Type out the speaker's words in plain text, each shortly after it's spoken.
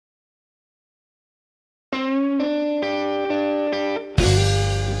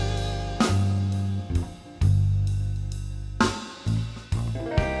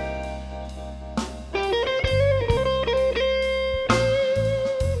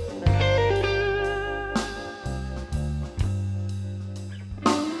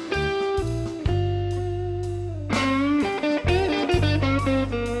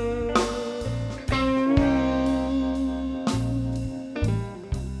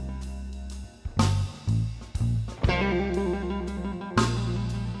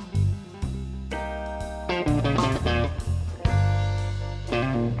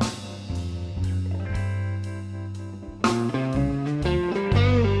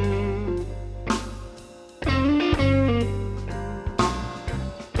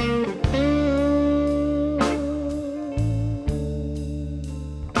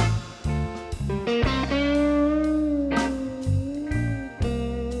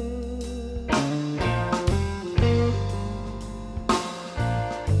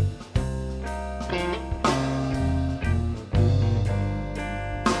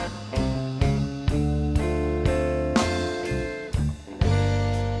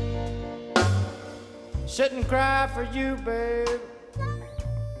Shouldn't cry for you, babe.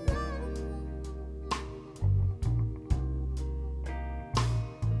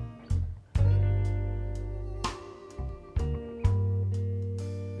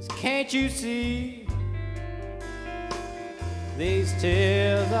 Can't you see these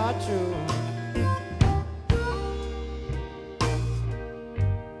tears are true?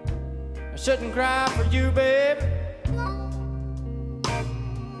 I shouldn't cry for you, baby.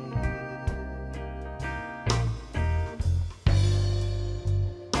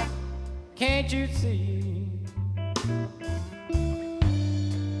 Can't you see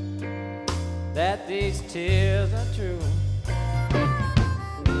that these tears are true?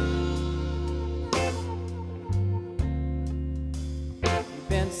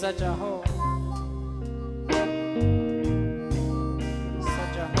 Such a hoe,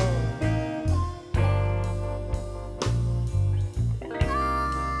 such a hoe.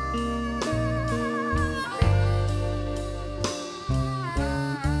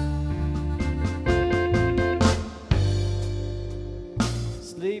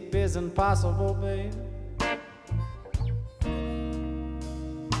 Sleep is impossible, babe.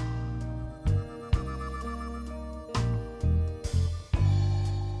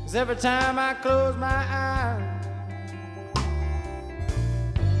 'Cause every time I close my eyes,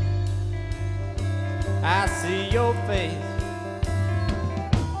 I see your face.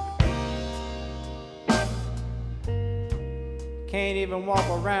 Can't even walk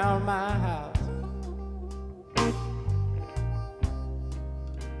around my house.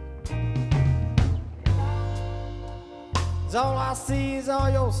 'Cause all I see is all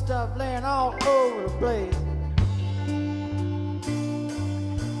your stuff laying all over the place.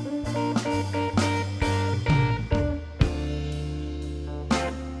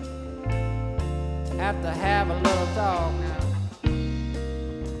 Have to have a little talk now.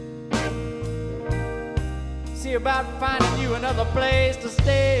 See about finding you another place to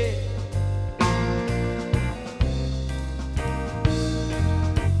stay.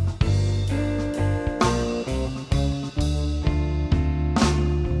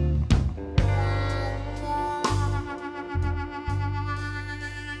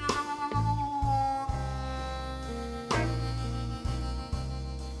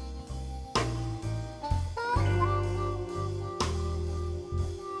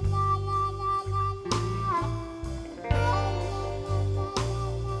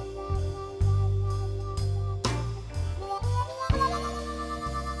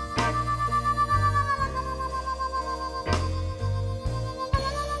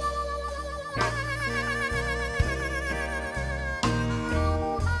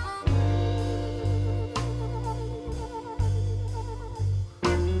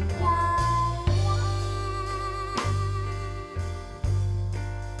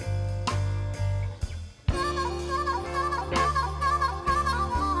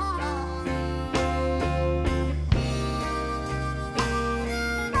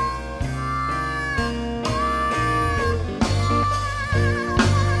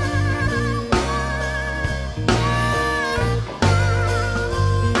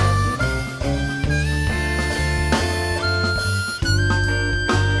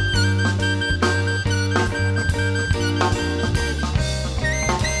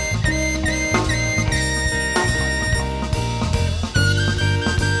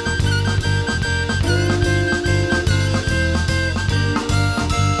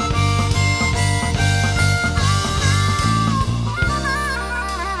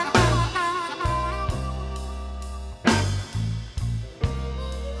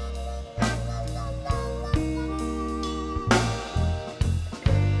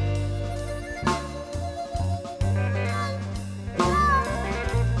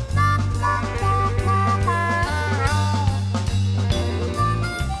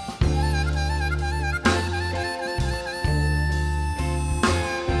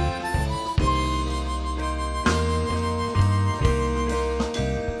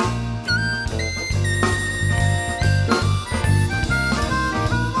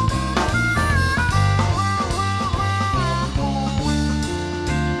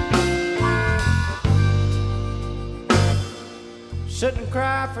 Shouldn't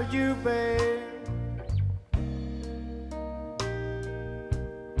cry for you, babe.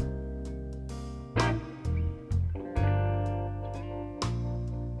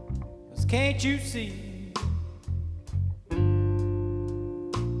 Can't you see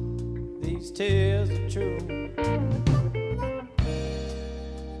these tears are true?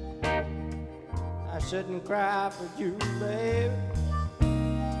 I shouldn't cry for you, babe.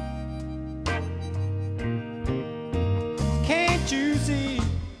 Can't you see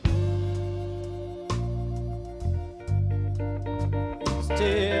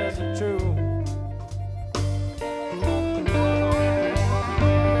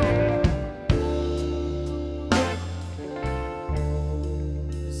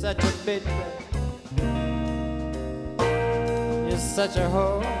such a bitch, you're such a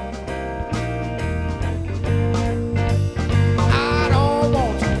hoe.